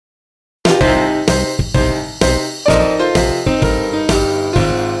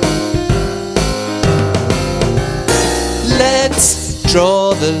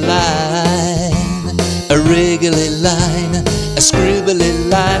draw the line, a wriggly line, a scribbly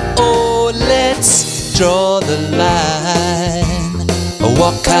line. Oh, let's draw the line.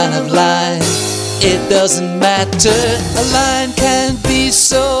 What kind of line? It doesn't matter. A line can be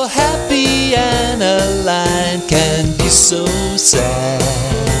so happy and a line can be so sad.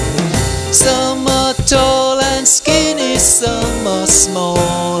 Some are tall and skinny, some are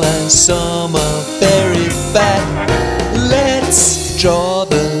small and some are very fat. Let's draw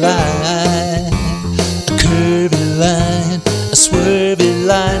the line, a curvy line, a swervy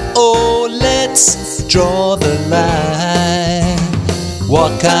line. Oh, let's draw the line.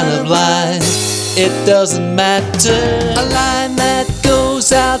 What kind of line? It doesn't matter. A line that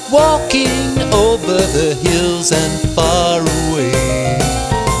goes out walking over the hills and far away,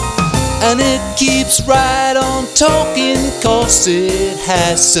 and it keeps right on talking, 'cause it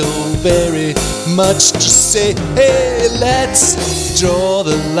has so very much to say. Hey, let's draw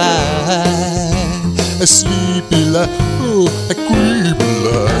the line, a sleepy line, oh, a creepy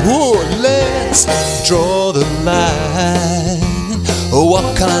line. Oh, let's draw the line.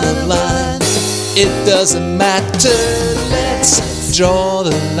 What kind of line? It doesn't matter. Let's draw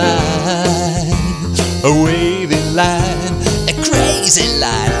the line, a wavy line, a crazy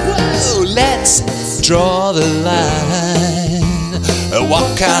line. Whoa, let's draw the line. What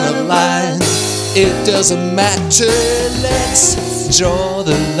kind of line? It doesn't matter. Let's draw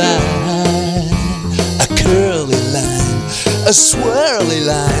the line, a curly line, a swirly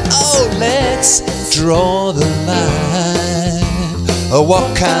line. Oh, let's draw the line.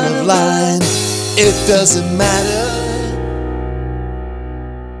 What kind of line? It doesn't matter.